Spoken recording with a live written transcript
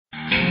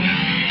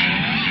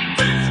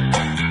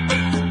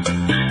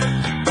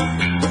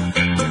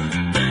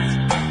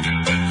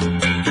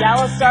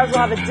Stars will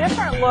have a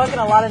different look and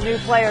a lot of new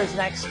players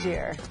next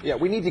year. Yeah,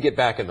 we need to get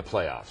back in the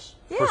playoffs.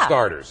 Yeah. For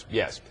starters,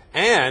 yes.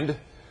 And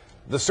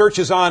the search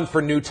is on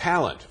for new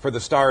talent for the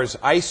Stars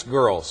Ice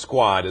Girl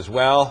squad as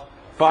well.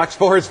 Fox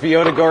 4's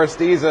Fiona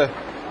Gorostiza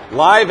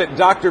live at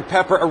Dr.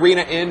 Pepper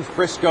Arena in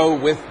Frisco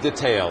with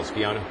details.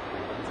 Fiona?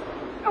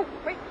 Oh,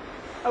 wait.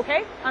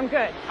 Okay, I'm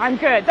good. I'm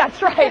good. That's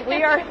right.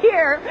 We are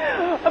here,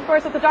 of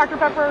course, at the Dr.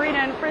 Pepper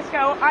Arena in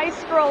Frisco.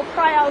 Ice Girl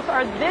tryouts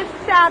are this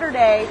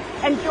Saturday,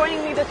 and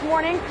joining me this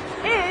morning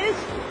is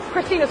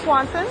Christina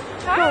Swanson,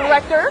 Hi.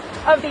 director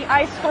of the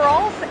Ice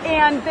Girls,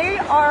 and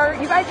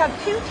you guys have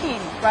two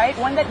teams, right?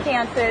 One that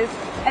dances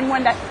and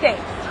one that skates.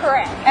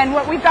 Correct. And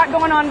what we've got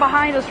going on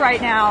behind us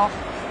right now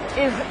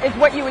is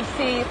what you would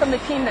see from the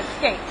team that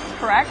skates,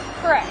 correct?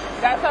 Correct.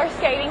 That's our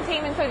skating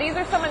team, and so these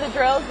are some of the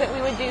drills that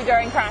we would do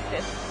during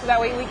practice, so that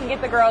way we can get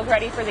the girls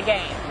ready for the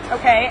game.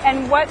 Okay,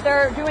 and what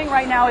they're doing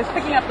right now is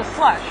picking up the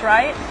slush,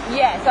 right?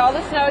 Yes, all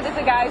the snow that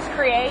the guys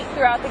create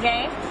throughout the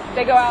game.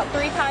 They go out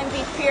 3 times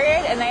each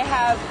period, and they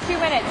have 2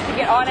 minutes to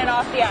get on and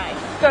off the ice.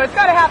 So it's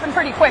got to happen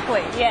pretty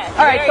quickly. Yes.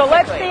 All right, so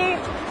very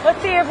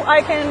let's see if I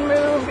can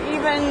move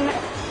even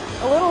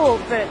a little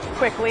bit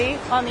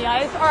quickly on the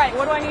ice. All right,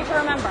 what do I need to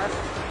remember?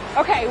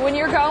 Okay, when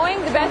you're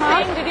going, the best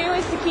thing to do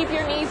is to keep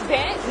your knees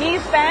bent.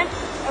 Knees bent.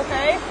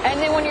 Okay. And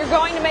then when you're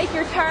going to make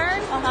your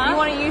turn, you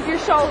want to use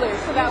your shoulders,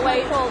 so that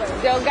way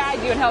they'll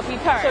guide you and help you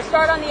turn. So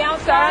start on the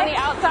outside. Start on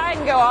the outside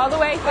and go all the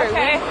way through.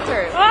 Okay.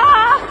 Through.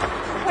 Ah!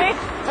 Wait.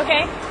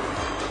 Okay.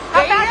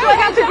 How fast do I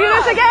have to do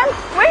this again?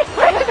 Wait.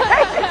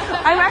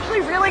 I'm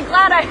actually really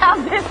glad I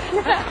have this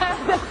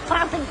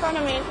flap in front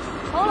of me.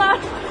 Hold on.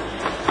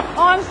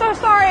 Oh, I'm so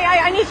sorry.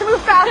 I need to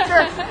move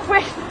faster.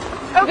 Wait.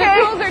 Okay.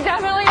 The rules are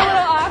definitely a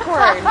little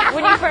awkward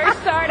when you first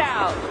start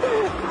out.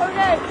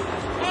 Okay.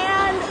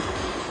 And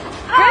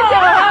good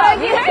job.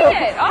 You made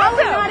it.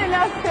 Probably Awesome. not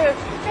enough to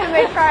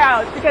make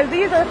tryouts because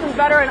these are some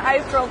veteran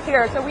Ice Girls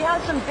here. So we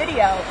have some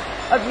video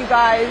of you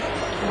guys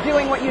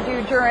doing what you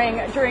do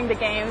during the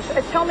games.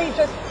 Tell me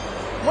just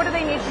what do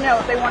they need to know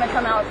if they want to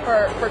come out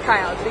for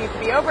tryouts? They need to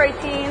be over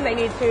 18. They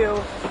need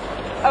to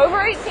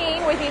over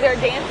 18 with either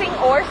dancing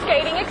or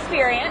skating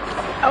experience.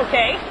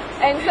 Okay.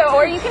 And so,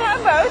 or you can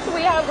have both.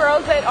 We have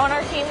girls on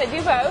our team that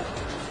do both.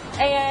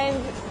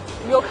 And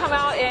you'll come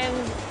out in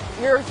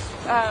your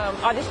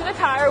audition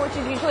attire, which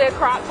is usually a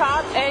crop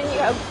top and you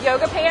have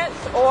yoga pants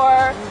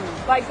or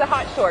like the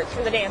hot shorts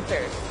for the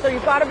dancers. So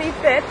you've got to be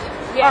fit.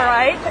 Yes. All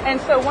right.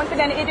 And so once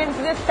again, it is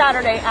this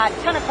Saturday at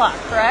 10 o'clock,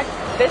 correct?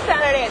 This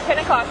Saturday at 10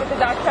 o'clock at the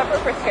Dr. Pepper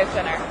Frisco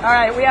Center. All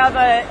right. We have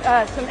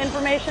some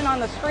information on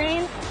the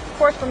screen. Of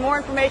course, for more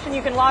information,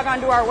 you can log on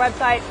to our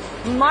website,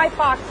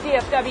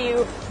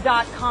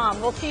 myfoxdfw.com.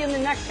 We'll see you in the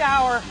next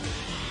hour.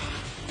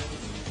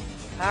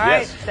 All right.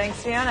 Yes. Thanks,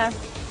 Fiona.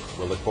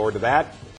 We'll look forward to that.